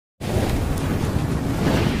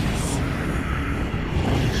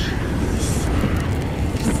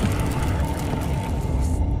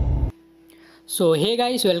So hey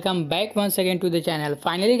guys, welcome back once again to the channel.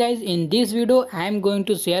 Finally guys, in this video I am going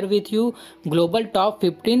to share with you global top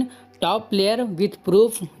 15 top player with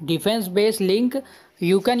proof defense base link.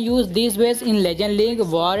 You can use this base in Legend League,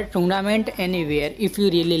 War, Tournament, anywhere if you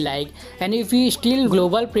really like. And if you still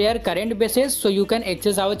global player current bases, so you can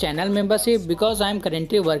access our channel membership because I am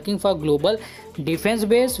currently working for global defense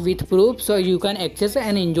base with proof, so you can access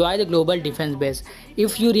and enjoy the global defense base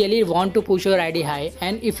if you really want to push your ID high.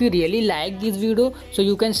 And if you really like this video, so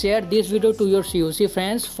you can share this video to your COC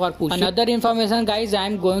friends for pushing. Another information guys I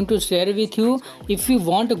am going to share with you, if you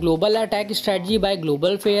want global attack strategy by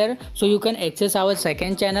global player, so you can access our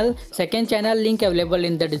second channel link available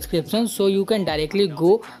in the description, so you can directly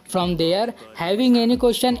go from there. Having any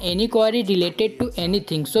question, any query related to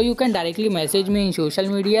anything, so you can directly message me in social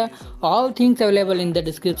media. All things available in the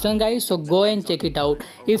description guys, so go and check it out.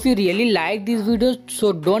 If you really like these videos,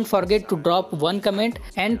 so don't forget to drop one comment,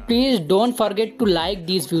 and please don't forget to like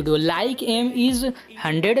this video. Like aim is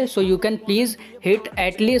 100, so you can please hit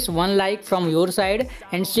at least one like from your side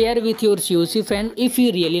and share with your COC friend if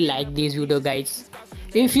you really like this video guys.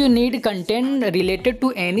 If you need content related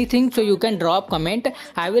to anything, so you can drop comment.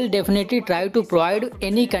 I will definitely try to provide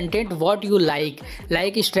any content what you like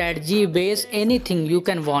strategy base, anything you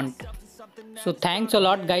can want. So thanks a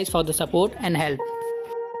lot guys for the support and help.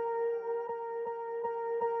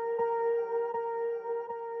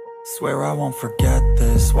 Swear I won't forget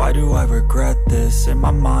this, why do I regret this? In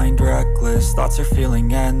my mind reckless, thoughts are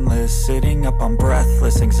feeling endless. Sitting up I'm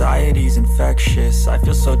breathless, anxiety's infectious. I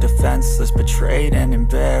feel so defenseless, betrayed and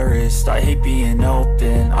embarrassed. I hate being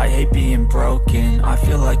open, I hate being broken. I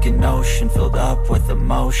feel like an ocean filled up with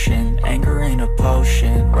emotion. Anger ain't a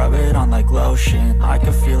potion, rub it on like lotion. I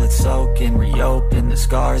can feel it soaking, reopen, the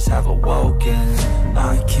scars have awoken.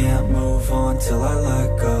 I can't move on till I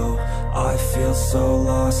let go. I feel so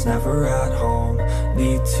lost, never at home.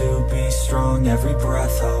 Need to be strong, every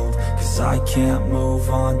breath hold. Cause I can't move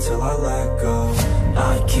on till I let go.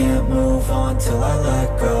 I can't move on till I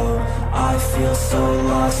let go. I feel so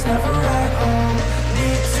lost, never at home.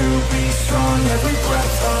 Need to be strong, every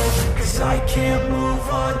breath hold. Cause I can't move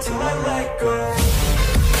on till I let go.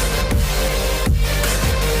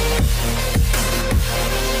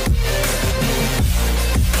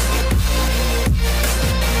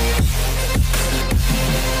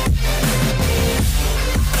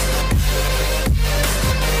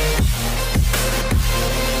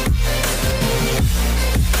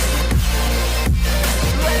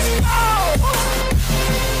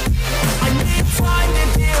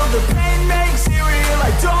 The pain makes it real,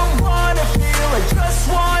 I don't wanna feel, I just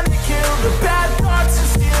wanna kill the bad thoughts and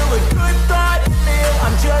steal a good thought and meal.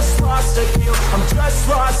 I'm just lost, I feel, I'm just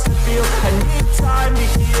lost, I feel. I need time to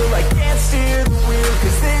heal, I can't steer the wheel,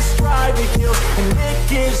 cause this drive it kills, and it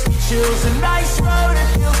gives me chills. A nice road it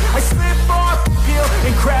feels, I slip off the peel,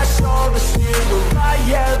 and crash all the steel. Will I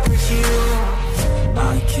ever heal?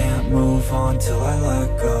 I can't move on till I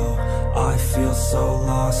let go. I feel so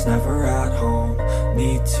lost, never at home.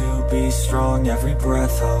 Need to be strong, every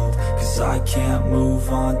breath hold. Cause I can't move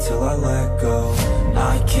on till I let go.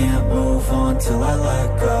 I can't move on till I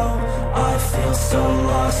let go. I feel so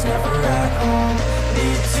lost, never at home.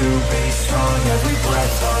 Need to be strong, every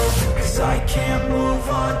breath hold. Cause I can't move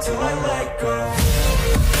on till I let go.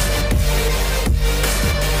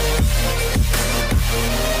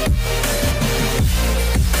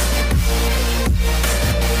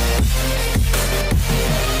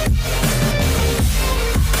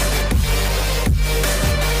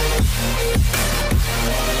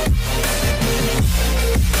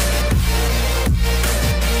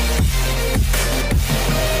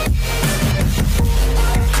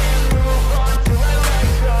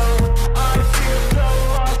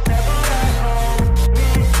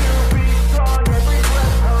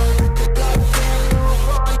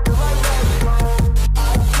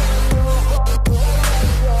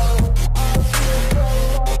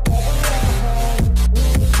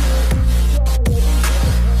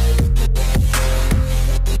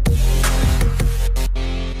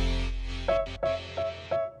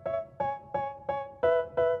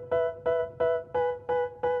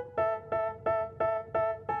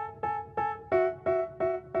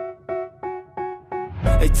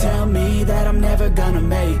 They tell me that I'm never gonna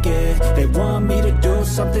make it. They want me to do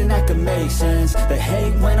something that could make sense. They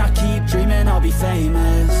hate when I keep dreaming I'll be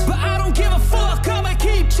famous, but I don't give a fuck, I'ma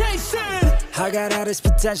keep chasing. I got all this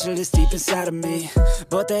potential that's deep inside of me,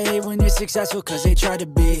 but they hate when you're successful cause they try to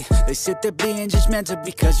be. They sit there being judgmental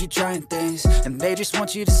because you're trying things, and they just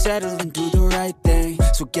want you to settle and do the right thing.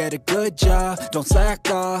 So get a good job, don't slack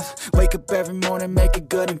off. Wake up every morning, make a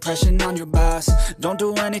good impression on your boss. Don't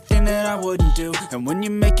do anything that I wouldn't do. And when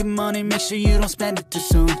you're making money, make sure you don't spend it too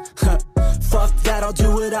soon. Fuck that, I'll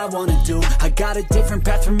do what I wanna do. I got a different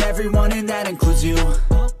path from everyone, and that includes you.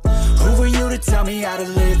 Who are you to tell me how to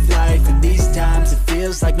live life? In these times it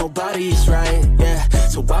feels like nobody's right, yeah.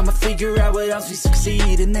 So I'ma figure out what else we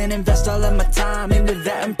succeed, and then invest all of my time into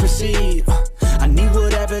that and proceed. I need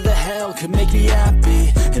whatever the hell could make me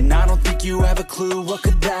happy, and I don't think you have a clue what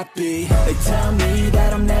could that be. They tell me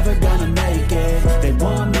that I'm never gonna make it. They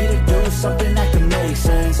want me to do something that can make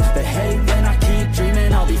sense. They hate when I keep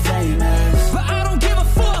dreaming I'll be famous, but I don't give a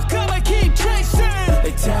fuck, I'ma keep chasing.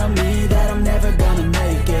 They tell me that I'm never gonna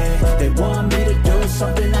make it. They want me to do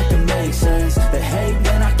something that can make sense. They hate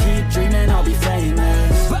when I keep dreaming I'll be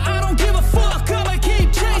famous, but I don't give a fuck, I'ma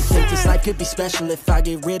keep chasing. I think this life could be special if I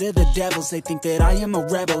get rid of the devils. They think that I am a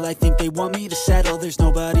rebel, I think they want me to settle. There's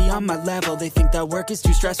nobody on my level. They think that work is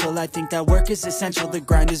too stressful, I think that work is essential. The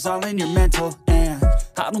grind is all in your mental, and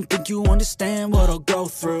I don't think you understand what I'll go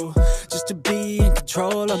through just to be in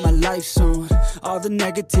control of my life soon. All the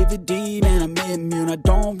negativity, man, I'm immune. I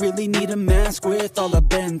don't really need a mask with all I've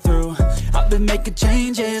been through. I've been making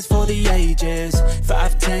changes for the ages.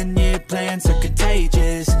 5-10 year plans are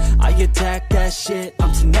contagious. I attack that shit,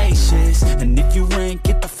 I'm tenacious. And if you ain't,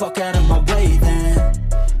 get the fuck out of my way then.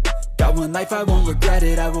 Got one life, I won't regret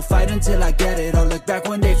it. I will fight until I get it. I'll look back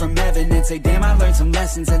one day from heaven and say, damn, I learned some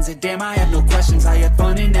lessons. And say, damn, I have no questions. I had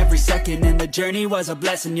fun in every second, and the journey was a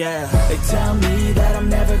blessing, yeah. They tell me that I'm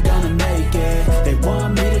never gonna make it. They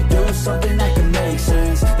want me to do something that can make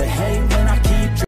sense. They hate